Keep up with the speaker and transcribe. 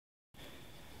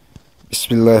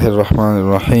Bismillah ar-Rahman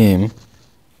ar-Rahim.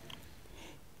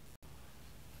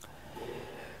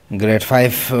 Grade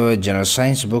 5 General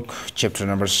Science book, chapter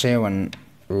number 7.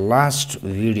 Last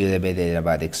video the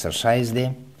about exercise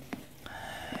the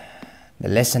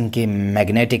lesson के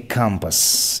magnetic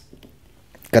compass.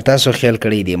 कता सो ख्याल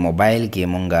करी दी मोबाइल के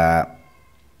मुंगा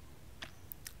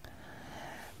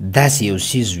दास यू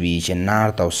सीजवी च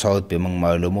नॉर्थ और साउथ पे मुंग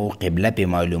मालूमो क़िबला पे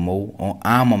मालूमो और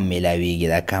आम मिलावी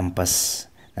गिदा compass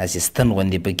दास स्तन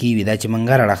गंदी पकी विदा च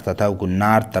मंगारा रखता था उनको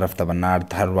नॉर्थ तरफ तब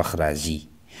नॉर्थ हर वक्त राजी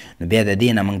नबिया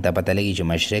दी ना मंग तब पता लगी जो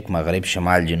मशरिक मगरिब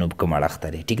शमाल जनूब को मड़खता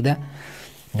रहे ठीक दा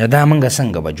दा मंगा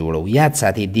संग बजोड़ो याद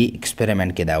साथी दी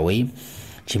एक्सपेरिमेंट के दावई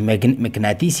چې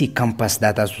مغناطیسي کمپس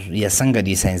دا تاسو یا څنګه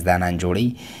دي ساينس دانان جوړي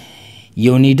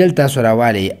یو نیډل تاسو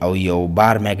راوالي او یو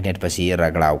بار میګنیټ پسې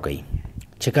رګړاو کوي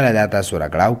چې کله دا تاسو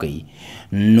رګړاو کوي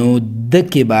نو د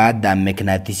کې بعد د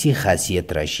مغناطیسي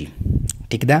خاصیت راشي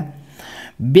ټیک ده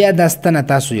بیا د ستنه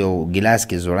تاسو یو ګلاس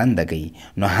کې زوړند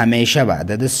کوي نو همیشه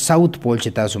بعد د ساوث پول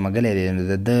چې تاسو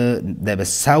مګلې د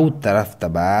ساوث طرف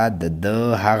ته بعد د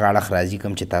هغه اړخ راځي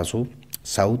کوم چې تاسو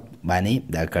ساوث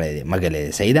باندې دا کړی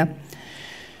مګلې صحیح ده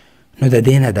نو د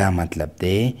دینه دا مطلب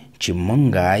دی چې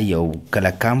مونږه یو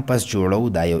کله کمپس جوړو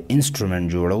دا یو انسټرومنټ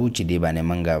جوړو چې دی باندې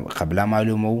مونږه قبله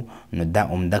معلومو نو دا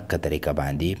عمدک طریقه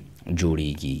باندې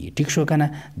جوړیږي ټیک شو کنه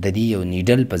د دې یو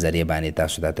نیډل په ذریعہ باندې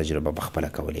تاسو دا تجربه په خپل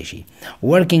کولای شي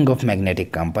ورکینګ اف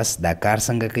میګنیټک کمپس دا کار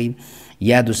څنګه کوي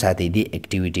یادو ساتي دی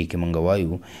اکټیویټي کې مونږ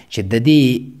وایو چې د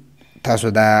دې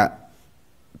تاسو دا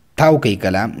تاو کوي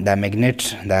کله دا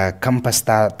میګنیټ دا کمپس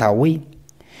تاوي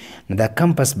دا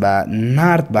کمپس با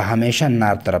نارت با همیشه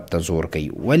نارت طرف ته زور کوي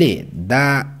ولی دا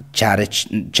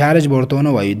چارج ورته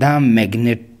نه وایي دا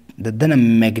میګنیټ د دنه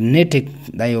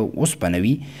میګنیټک دا یو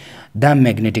اوسپنوي دا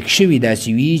میګنیټک شوی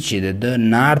داسې وي چې د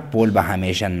نارت پول به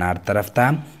همیشه نارت طرف ته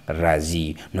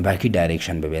راځي نو باقی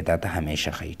ڈائریکشن به تا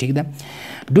همیشه ښیي ٹھیک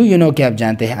ده ڈو یو نو کہ آپ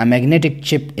جانتے ہیں میگنیٹک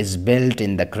چپ از بلٹ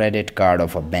ان دا کریڈٹ کارڈ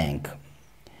آف اے بینک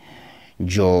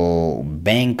جو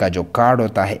بینک کا جو کارڈ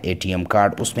ہوتا ہے اے ٹی ایم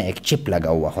کارڈ اس میں ایک چپ لگا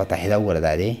ہوا ہوتا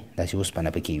ہے اس پنا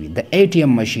پہ کی ہوئی دا اے ٹی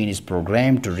ایم مشین از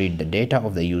پروگرام ٹو ریڈ دا ڈیٹا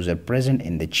آف دا یوزر پریزنٹ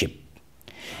ان دا چپ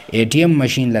اے ٹی ایم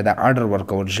مشین لدا آرڈر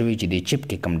ورکول شوی چې د چپ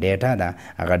کې کم ډیټا دا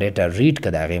هغه ډیټا ریډ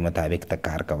کړه هغه مطابق ته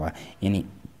کار کوه یعنی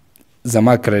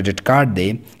زما کریډټ کارت دی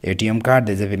اے ټی ایم کارت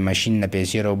دی زه په ماشین نه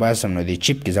پیسې راوباسم نو د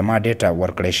چپ کې زما ډیټا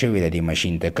ورکړی شوې ده دې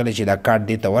ماشین ته کله چې دا کارت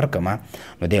دې ته ورکړم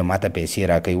نو دی ماته پیسې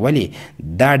راکوي ولې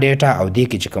دا ډیټا او دې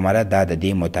کې چې کومه ده دا د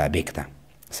دې مطابق ده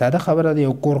ساده خبره ده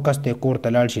یو کور کس دی کور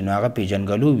ته لاړ شي نو هغه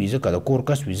پیژنګلو وي ځکه د کور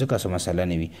کس وي ځکه څه مسله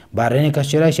نه وي بهرنی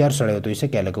کس چې راشي هر سړی ورته وایي څه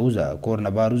کې هلکه وځه کور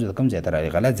نه بهر وځه کوم ځای ته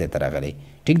راغلی غلط ځای ته راغلی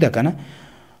ټیک ده که نه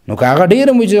نو که هغه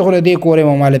ډېره مو چې خو د دې کور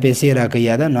یې ماله پیسې راکوي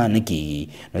یا ده نه نه کېږي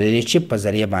نو د دې چپ په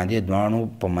ذریعه باندې دواړو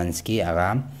په منځ کې هغه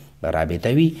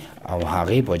رابطه وي او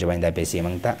هغې په وجه باندې دا پیسې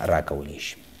موږ ته راکولی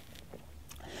شي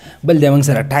بل دی موږ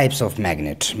سره ټایپس اف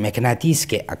میګنیټ مقناطیس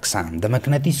کې اقسام د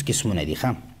مقناطیس قسمونه دي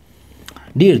ښه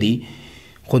ډېر دي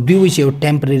خو دوی وایي چې یو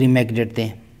ټمپرري میګنیټ دی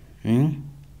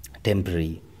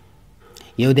ټمپرري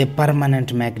یو دی پرماننټ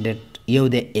میګنیټ یو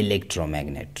دی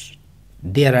الیکټرومیګنیټ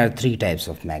دیر آر 3 ٹائپس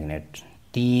آف میگنیٹ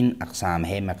 3 اقسام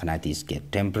ہے مقناطیس کے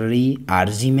ٹیمپرری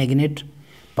عارضی میگنیٹ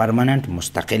پرماننٹ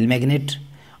مستقل میگنیٹ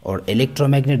اور الیکٹرو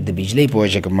میگنیٹ د بجلی په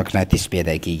وجه کې مقناطیس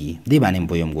پیدا کیږي دی باندې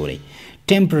پویم ګورئ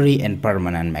ٹیمپرری اینڈ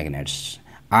پرماننٹ میگنیٹس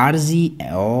عارضی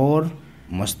اور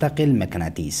مستقل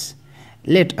مقناطیس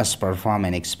لیٹ اس پرفارم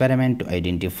این ایکسپیریمنٹ ٹو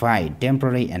آئیڈینٹیفائی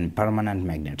ٹیمپرری اینڈ پرماننٹ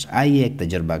میگنیٹس آئیے ایک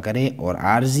تجربہ کرے اور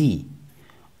عارضی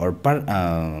اور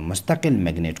مستقل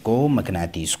میگنیٹ کو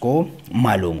مقناطیس کو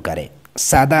معلوم کرے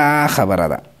ساده خبره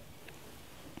ده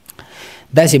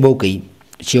داسې به وکړئ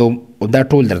چې یو دا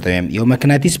ټول درته وایم یو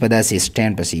مقناطیس په داسې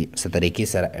سټینډ پسې څه طریقې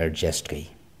سره ایډجسټ کوي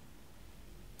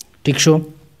ټیک شو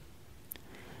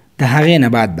د هغې نه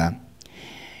بعد به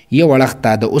یو اړخ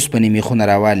ته د اوسپنې میخونه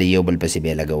راوالي یو بل پسې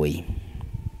بیا لګوئ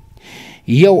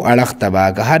یو اړخ ته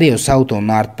به که هر یو ساوت او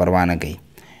نارت پروا نه کوي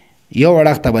یو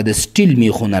اړخ ته به د سټیل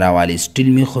میخونه راوالي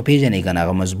سټیل میخ خو پېژنئ که نه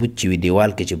هغه مضبوط چې وي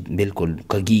دیوال کې چې بلکل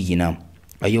کږیږي نه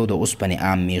یو د اوسپنې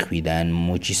عام میخ وي دا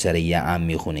موچي سره یا عام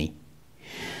میخونه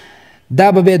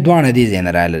دا به بیا دواړه دې ځای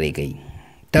نه رالرې کوي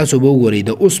تاسو به وګورئ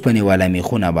د اوسپنې والا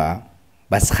میخونه به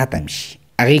بس ختم شي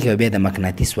هغې کې به بیا د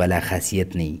مقناطیس والا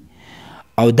خاصیت نه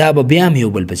او دا به بیا هم یو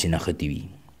بل پسې نښتي وي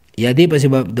یا دې پسې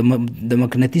به د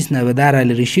مقناطیس نه به دا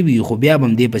رالرې شوي خو بیا به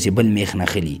هم دې پسې بل میخ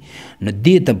نښلي نو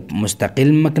دې ته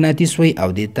مستقل مقناطیس وایي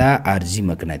او دې ته عارضي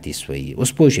مقناطیس وایي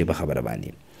اوس پوه شئ په خبره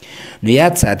باندې نو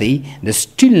یاد ساتئ د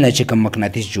سټیل نه چې کوم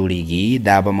مقناطیس جوړیږي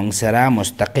دا به موږ سره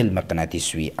مستقل مقناطیس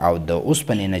وي او د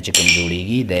اوسپنې نه چې کوم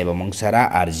جوړیږي دا به موږ سره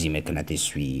عارضي مقناطیس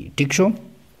وي ټیک شو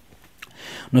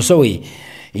نو سوی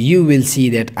you will see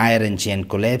that iron chain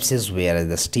collapses whereas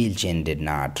the steel chain did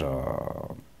not.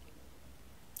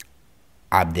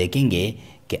 आप देखेंगे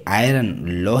कि आयरन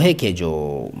लोहे के जो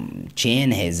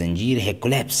चेन है, जंजीर है,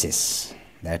 कोलैप्सेस,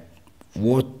 दैट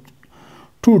वो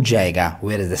टूट जाएगा,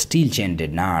 whereas the steel chain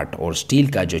did not. और स्टील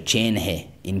का जो चेन है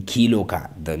इन कीलों का,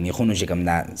 द मिखुनु शिकम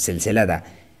दा सिलसिला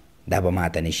दा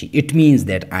बमाता Nishi. It means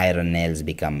that iron nails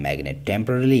become magnet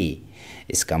temporarily.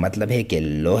 इसका मतलब है कि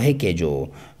लोहे के जो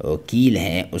कील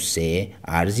हैं उससे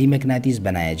आर्जी मैग्नेटिस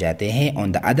बनाए जाते हैं.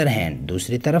 ऑन द अदर हैंड,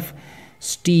 दूसरी तरफ,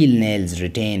 steel nails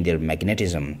retain there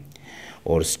magnetism.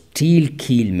 और स्टील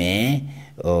कील में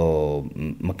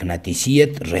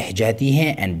मकनातिसियत रह जाती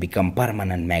है एंड बिकम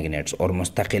परमानेंट मैग्नेट्स, और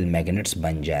मुस्तकिल मैग्नेट्स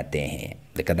बन जाते हैं.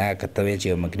 कदा कतवे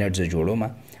चे मैग्नेट्स जोड़ो मा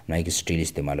ना कि स्टील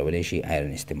इस्तेमाल होले शी,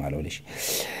 आयरन इस्तेमाल होले she.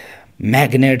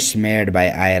 Magnets made by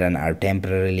iron are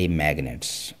temporary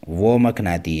magnets. वो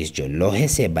मकनातीस जो लोहे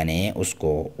से बने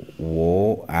उसको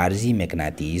वो आर्जी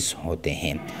मकनातीस होते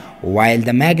हैं. While the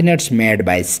magnets made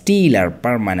by steel are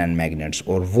permanent magnets.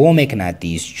 और वो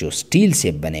मकनातीस जो स्टील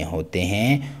से बने होते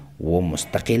हैं वो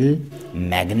मुस्तकिल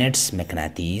मैग्नेट्स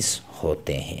मकनातीस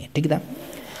होते हैं. ठीक दा.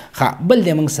 हाँ, बल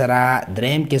दे मंग सरा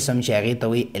द्रेम किस्म चागी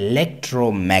तो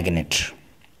इलेक्ट्रोमैग्नेट,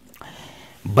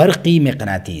 बरक़ी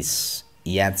मकनातीस.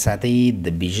 याद साथी द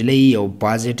बिजली यौ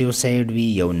पॉजिटिव साइड वी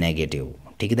यौ नेगेटिव.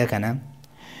 ठीक दा कना.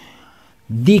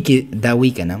 दी के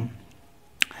दावी कना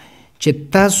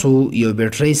चित्तासु यौ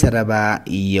बैटरी सरा बा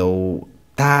यौ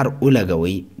तार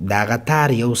उलगवी, दागा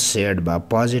तार यौ साइड बा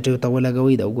पॉजिटिव ता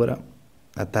उलगवी दा उगोरा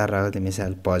तार रागते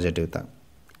मिसाल पॉजिटिव ता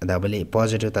दाबले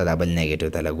पॉजिटिव ता दाबल नेगेटिव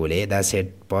ता लगोले दा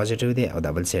सेट पॉजिटिव दे और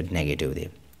दाबल सेट नेगेटिव दे.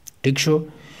 ठीक शो.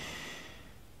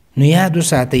 नु यादो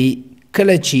साथी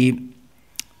कलची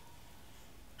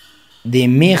د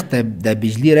میخ ته د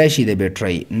بجلی راشي د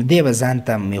بیټرۍ، نو دی به ځان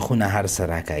ته میخونه هر څه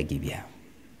راکاږي بیا.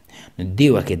 نو دې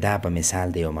وکې دا په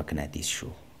مثال د یو مقناطیس شو،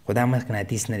 خو دا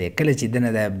مقناطیس نه دی. کله چې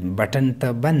دنه د بټن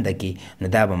ته بنده کړي نو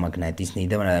دا به مقناطیس نه وي،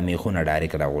 دونه د میخونه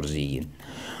ډایرکټ راغورځېږي.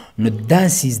 نو دا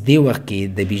سیز دې وخت کې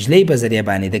د بجلی په ذریعه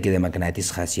باندې د کې د مقناطیس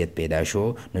خاصیت پیدا شو،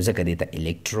 نو ځکه دې ته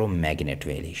الکترومګنیټ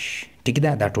ویلی شي. ټیک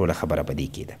ده، دا ټوله خبره په دې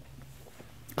کې ده.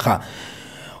 ښه،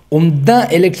 عمده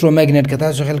الکترومګنیټ که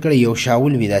تاسو خیال کړئ یو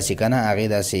شاول وي داسې که نه، هغې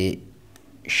داسې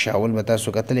شاول به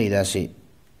تاسو کتلی داسې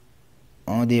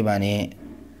دې باندې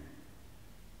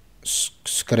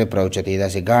سکرپ راوچتې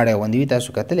داسې ګاډی غوندې وي،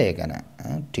 تاسو کتلی که نه،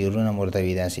 ټیرونه ورته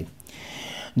وي داسې.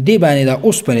 دې باندې د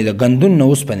اوسپنې د ګندون نه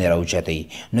اوسپنې راوچتوي،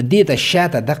 نو دې ته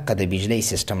شاته دقه د بجلی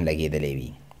سیسټم لګېدلی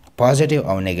وي، پازیټیو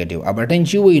او نیگیټیو. ا بټن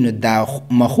چې وي نو دا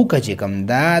مخوکه چې کوم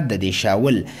دا د دې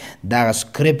شاول دغه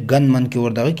سکرپ ګن من کې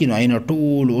ور دغه کړي، نو هغې نه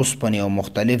ټول اوسپنې او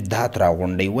مختلف دات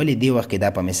راغونډوي. ولې دې وخت کې دا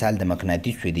په مثال د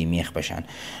مقناطیس وي د میخ په شان.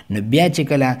 نو بیا چې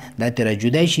کله دا ترې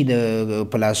جدا شي د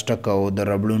پلاستیک او د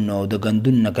ربړون او د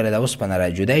ګندون نه، کله دا اوسپنه را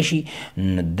جدا شي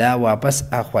نو دا واپس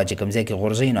اخوا چې کوم ځای کې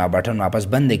غورځوي، نو بټن واپس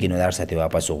بند کړي، نو دا ساتي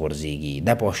واپس وغورځېږي.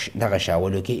 دا په دغه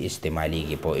شاولو کې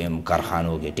استعمالیږي په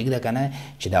کارخانو کې. ټیک ده که نه،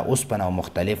 چې دا اوسپنه او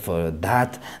مختلف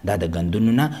دات دا د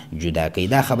ګندونو نه جدا کوي.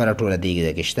 دا خبره ټوله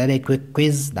دیږي کې شته دی. کویک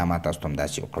کویز دا ما تاسو ته هم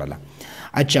داسې وکړله.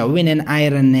 اچھا، when an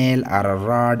iron nail or a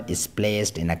rod is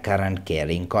placed in a current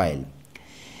carrying coil،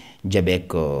 जब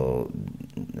एक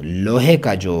लोहे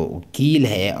का जो कील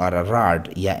है और रॉड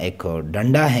या एक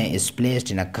डंडा है is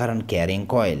placed in a current carrying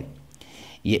coil،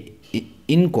 ये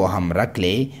इनको हम रख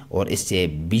ले और इससे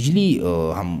बिजली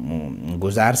हम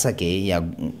गुजार सके या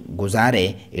गुजारे,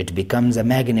 इट बिकम्स अ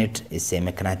मैग्नेट, इससे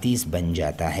मकनातीस बन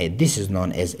जाता है. This is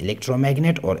known as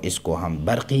electromagnet, और इसको हम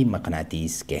बरक़ी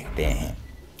मकनातीस कहते हैं.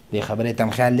 ये खबरें तम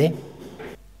ख्याल ले.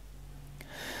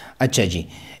 अच्छा जी,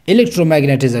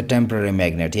 electromagnet is a temporary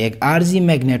magnet, ये एक आर्जी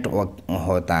मैग्नेट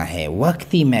होता है,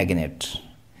 वक्ती मैग्नेट.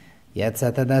 याद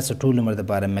ساته دا ټول عمر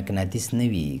دپاره مقناطیس نه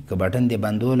وي، که بټن دې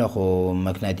بندوله خو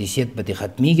مقناطیسیت پکې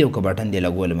ختمیږي، او که بټن دې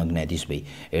لګوله مقناطیس وي.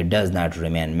 It does not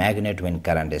remain magnet when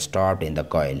current is stopped in the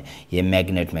coil، یہ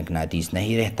میگنیٹ مقناطیس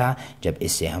نہیں رہتا جب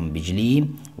اس سے ہم بجلی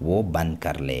وہ بند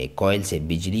کر لے، کوئل سے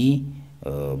بجلی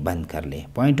بند کر لے.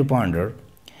 Point to ponder،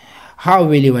 how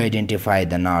will you identify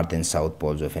the north and south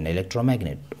poles of an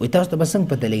electromagnet؟ وی تاسو ته به څنګه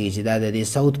پته لګي چې دا د دې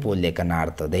ساوت پول دی که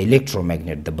نارت د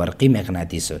الکترومګنیټ د برقي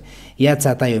مقناطیس. یاد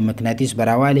ساته یو مقناطیس به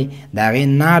راوالي، د هغې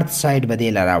نارت سایډ به دې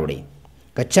له راوړي.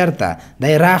 که چېرته دا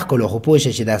یې راښ کړلو خو پوه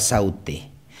شه چې دا ساوت دی،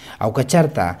 او که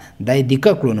چېرته دا یې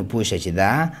دیکه کړو نو پوه شه چې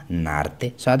دا نارت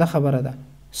دی. ساده خبره ده.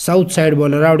 ساوت سایډ به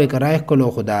له راوړي، که راښ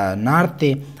کړلو خو دا نارت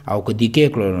دی، او که دیکې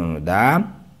کړلو نو دا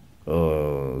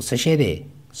څه شی دی،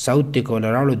 ساوت دی. که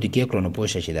له راوړو دیکې کړو نو پوه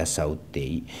شه چې دا ساوت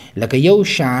دی. لکه یو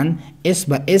شان اس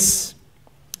به اس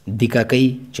دیکه کوي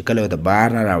چې کله ورته بهر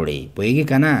نه راوړي، پوهېږي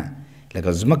که نه،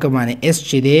 لکه ځمکه باندې اس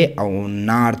چې دی او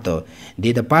نارت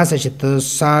دې د پاسه چې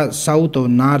ته ساوت او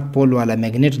نارت پول والا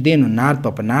میګنیټ دی نو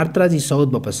نارت په نارت راځي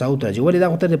ساوت به په ساوت راځي ولې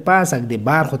دا خو ته د پاسه د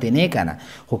بار خو ته نه کنه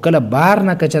خو کله بار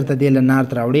نه کچرته دی له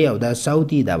نارت راوړي او دا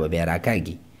ساوتي دا به بیا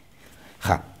راکاږي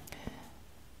ښه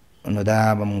نو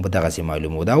دا به موږ په دغسې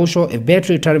معلومو دا وشو if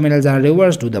battery terminals are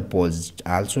reversed do the poles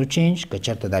also change که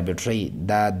چېرته دا بیټرۍ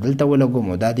دا دلته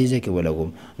ولګوم او دا دې ځای کې ولګوم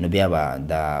نو بیا به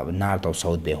دا نارت او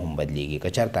ساوت به هم بدلیږي که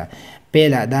چېرته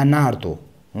پیله دا نارتو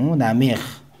دا میخ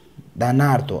دا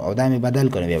نارتو او دا مې بدل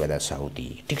کړو بیا به دا ساوتي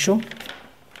ټیک شو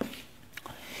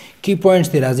کی پوینټس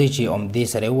دی راځي چې دې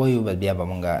سره ووایو بیا به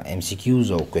موږ ایم سی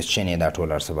کیوز او کوېسچن یې دا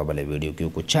ټول هر څه به بله ویډیو کې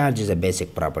وکړو چارج از اے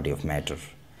بیسک پراپرٹی آف میټر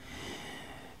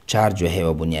चार्ज जो है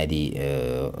वो बुनियादी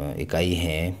इकाई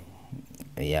है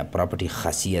या प्रॉपर्टी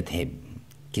खासियत है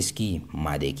किसकी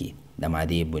मादे की द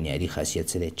मादे बुनियादी खासियत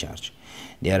से charge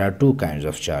there are two kinds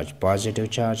of charge positive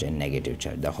charge and negative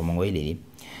charge the मंगवाई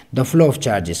the flow of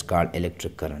charge is called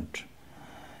electric current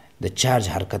the charge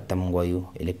हरकत तमंगवायु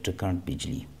इलेक्ट्रिक करंट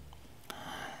बिजली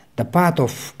the path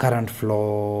of current flow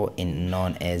in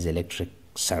known as electric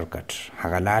circuit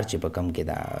हगा लार چې په کم کې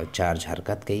دا چارج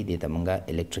حرکت کوي د تمنګا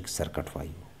الیکټریک سرکټ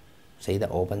وایو صحیح ده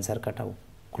اوپن سرکټ او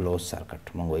کلوز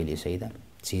سرکټ مونږ ویلي صحیح ده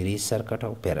سیریز سرکټ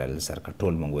او پیرالل سرکټ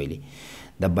ټول مونږ ویلي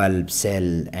the bulb cell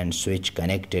and switch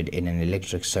connected in an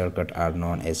electric circuit are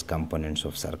known as components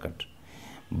of circuit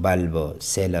bulb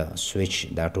cell switch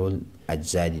دا ټول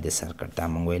اجزا دي د سرکټ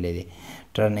دا مونږ ویلي دي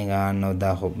turning on نو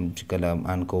دا خو کله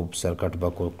ان کو سرکټ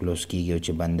به کو کلوز کیږي او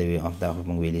چې بند وي او دا خو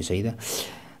مونږ ویلي صحیح ده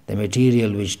The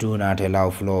material which do not allow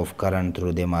flow of current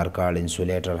through them are called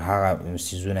insulator. هغه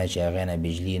سیزونه چې هغه نه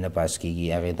بجلی نه پاس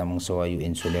کیږي هغه ته موږ وایو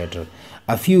insulator.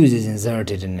 A fuse is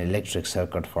inserted in an electric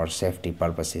circuit for safety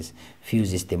purposes.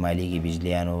 Fuse استعمالیږي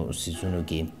بجلیانو سیزونو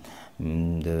کې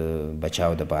د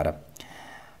بچاو لپاره.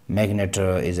 Magnet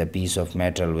is a piece of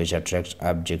metal which attracts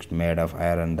objects made of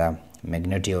iron. دا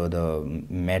magnet او د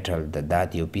metal د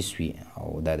دات یو پیس وي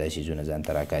او دا د سیزونه ځان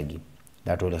ته راکاږي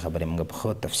دا ټول خبرې موږ په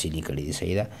خو تفصیلی کړې دي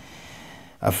صحیح ده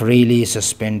A freely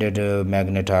suspended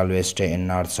magnet always stay in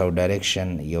north south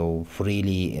direction یو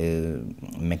freely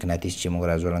مقناطیس چې موږ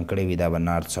راځوړن کړی وي دا به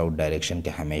north south direction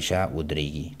کې همیشه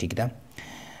ودرېږي ټیک ده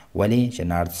ولې چې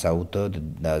north south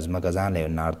د ځمکه ځان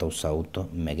له north او south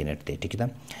magnet دی ټیک ده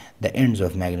The ends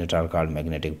of magnet are called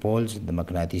magnetic poles د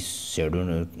مقناطیس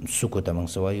سیډونو سکو ته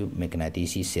موږ وایو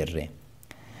مقناطیسي سر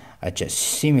अच्छा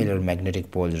similar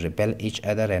magnetic poles repel each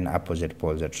other and opposite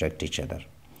poles attract each other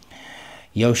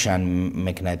یو شان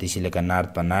مقناطیسي لکه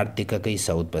نارت په نارت دیکه کوي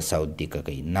ساوت په ساوت دیکه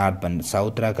کوي نارت په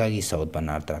ساوت راکاږي ساوت په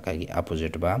نارت راکاږي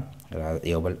اپوزیټ به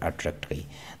یو بل اټریکټ کوي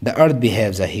The earth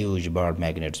behaves a huge broad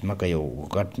magnet مکه یو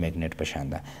غټ میګنیټ په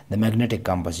شان ده The magnetic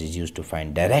compass is used to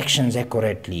find directions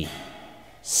accurately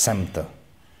سمت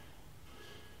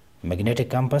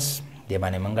magnetic compass دی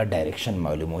باندې موږ ډایرکشن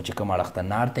معلومو چې کوم اړخ ته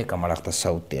نارت دی کوم اړخ ته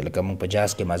ساوت دی لکه موږ په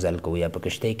جاز کې مزل کوو یا په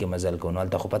کشتۍ کې مزل کوو نو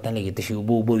هلته خو پته نه لګي تشې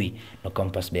اوبه اوبه وي نو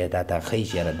کمپس بیا تا ته ښیي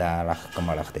چې یاره دا اړخ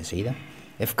کوم اړخ دی صحیح ده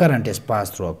If current is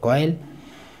passed through a coil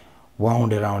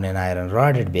wound around an iron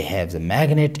rod it behaves a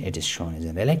magnet it is shown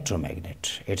as an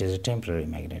electromagnet it is a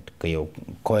temporary magnet که یو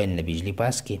کویل نه بجلی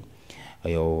پاس کړي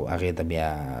او یو هغې ته بیا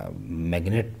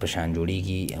میګنیټ په شان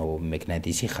جوړیږي او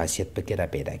مقناطیسي خاصیت پکې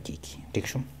را پیدا کیږي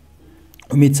ټیک شو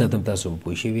امید ساتم تاسو به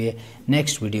پوه شوي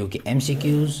نیکسټ ویډیو کې ایم سی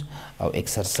کیوز او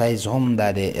ایکسرسایز هم دا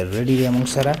د ریډي دی موږ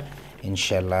سره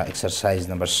انشاءالله ایکسرسایز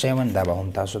نمبر 7 دا به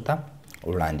هم تاسو ته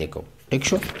وړاندې کوو ټیک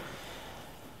شو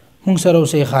موږ سره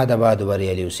اوسئ ښاد آباد و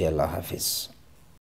بریالي اوسئ الله حافظ